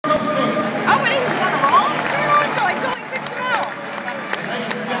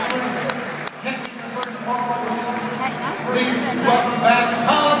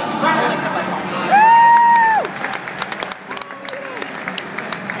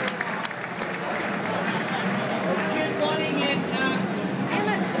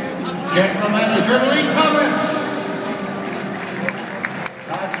manager Lee Thomas.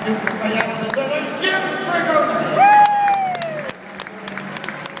 Todd Stewart right out of the building, Jim Fregosi.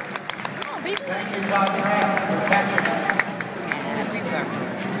 Thank you, Todd Pratt, for catching.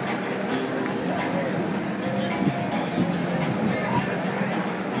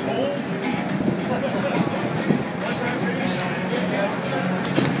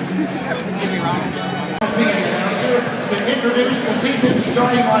 To introduce the season's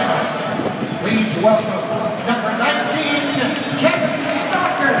starting lineup, please welcome number 19, Kevin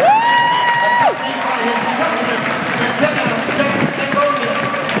Stocker, accompanied by his president, Lieutenant Jack Cambodia.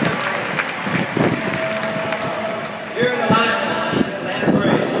 Here are the lineups for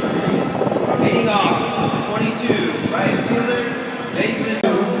Atlanta. Leading off, 22, right fielder, Jason.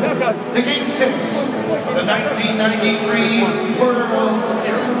 The Game 6 of the 1993 World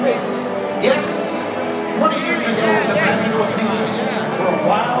Series. Yes, 20 years ago was a magical season for a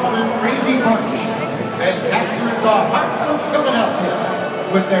wild and crazy bunch that captured the hearts of Philadelphia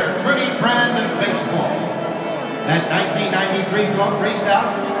with their gritty brand of baseball. That 1993 club raced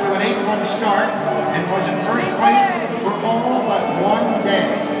out to an 8-1 start and was in first place for all but one day.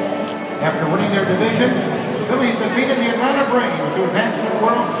 After winning their division, the Phillies defeated the Atlanta Braves to advance to the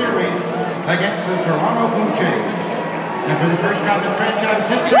World Series against the Toronto Blue Jays. After the first time in franchise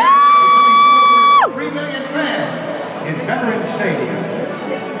history, 3 million fans in Veterans Stadium.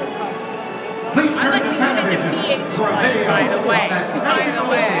 Please turn to television for a video by the way. of that By the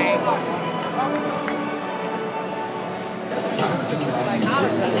way.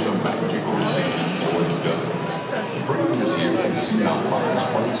 Previous years see outliers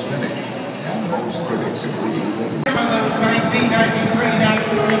place finish, and most critics agree that Some of those 1993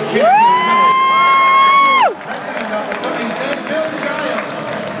 National League champions. President of the Phillies, Bill Giles.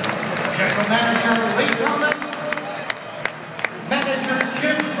 General Manager Lee Thomas. Manager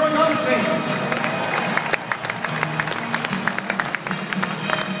Jim Fregosi.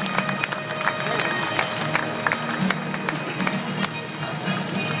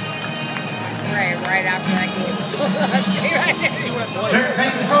 Right after that game. Let's be right there. Third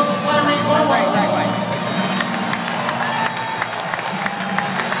base coach Larry Bowen. Right.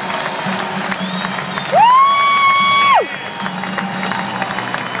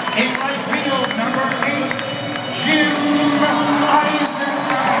 In right field, number 8, Jim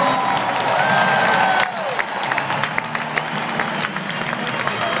Eisenberg.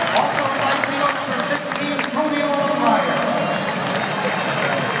 Also in right field, number 16, Tony Allmeyer.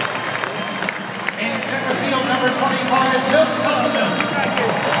 In center field, number 25 is Bill Thompson.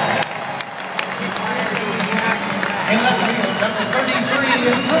 In left field, number 33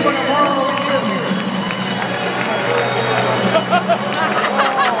 is Ruben Amaro Jr.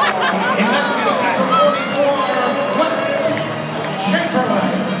 In left field, number 44, Wes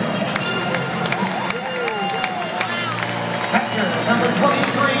Chamberlain. Catcher, number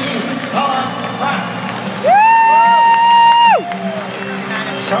 23, Todd Pratt.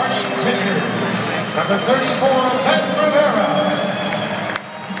 Starting pitcher, number 34, Ben Rivera.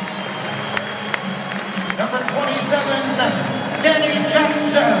 Number 27, Danny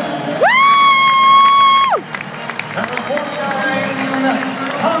Jackson. Number 49,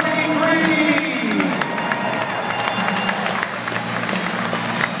 Tommy Green.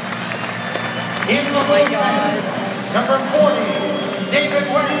 In the bullpen, number 40, David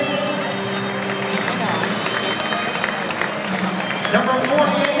West. Number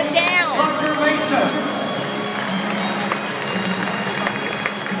 48, Sit down. Roger Mason.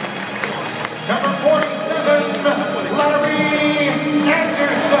 Number 47, Larry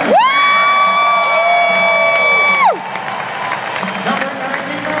Anderson. Number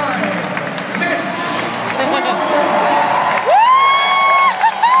 99, Mitch.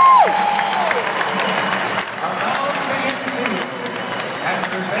 Around the infield, at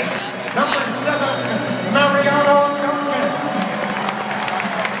third base, number 7, Mariano Duncan.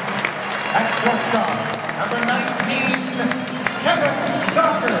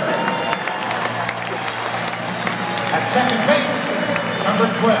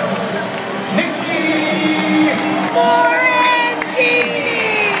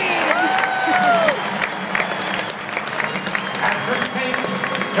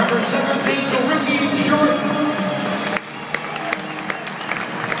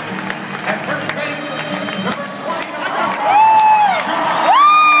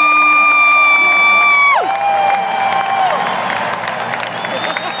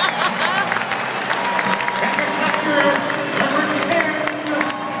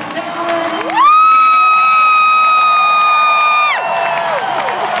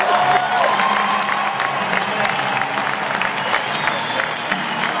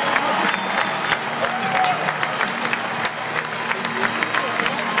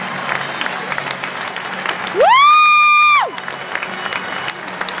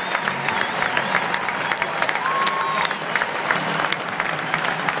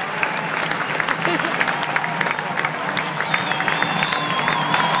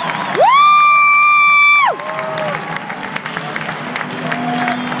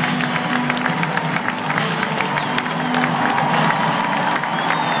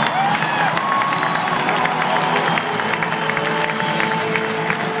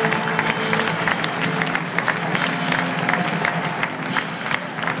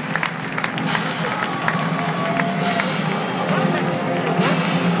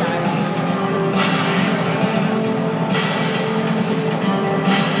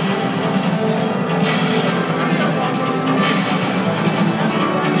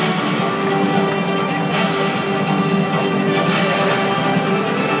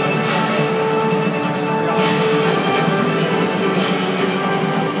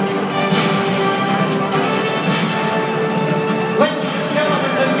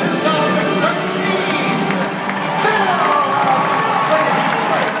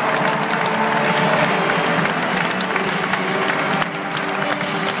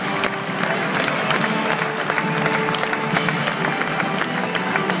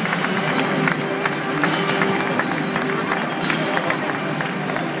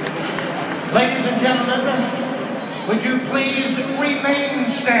 Ladies and gentlemen, would you please remain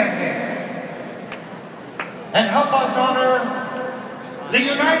standing and help us honor the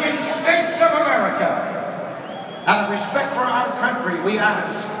United States of America. Out of respect for our country, we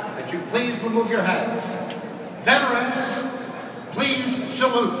ask that you please remove your hats. Veterans, please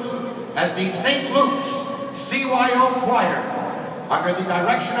salute as the St. Luke's CYO Choir, under the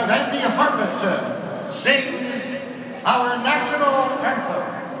direction of Andy Harbison, sings our national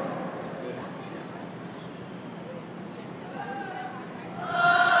anthem.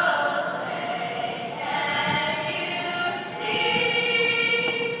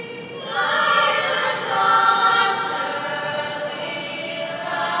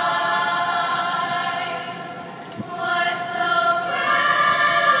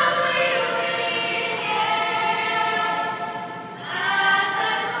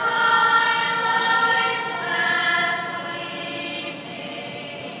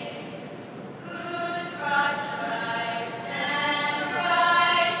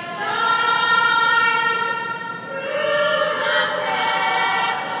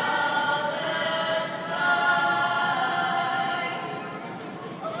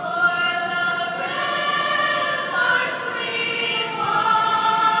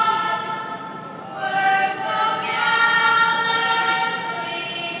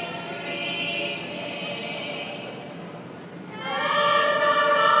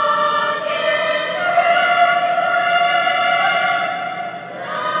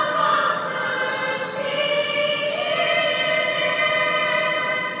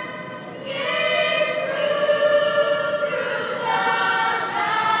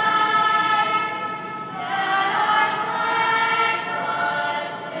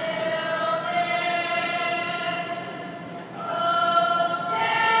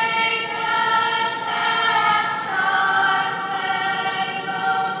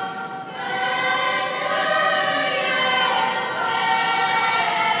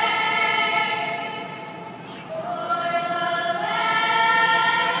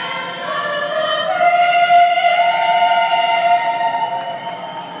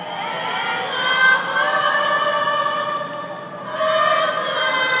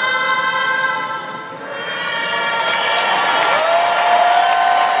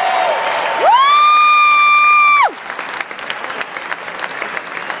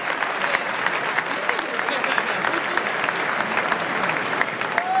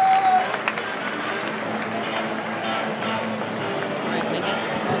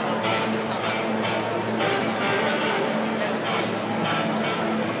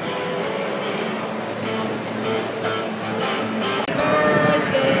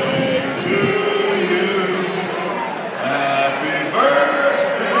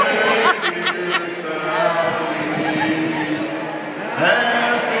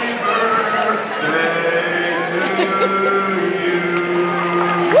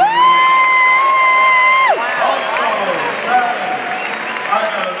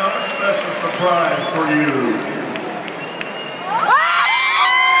 Surprise for you.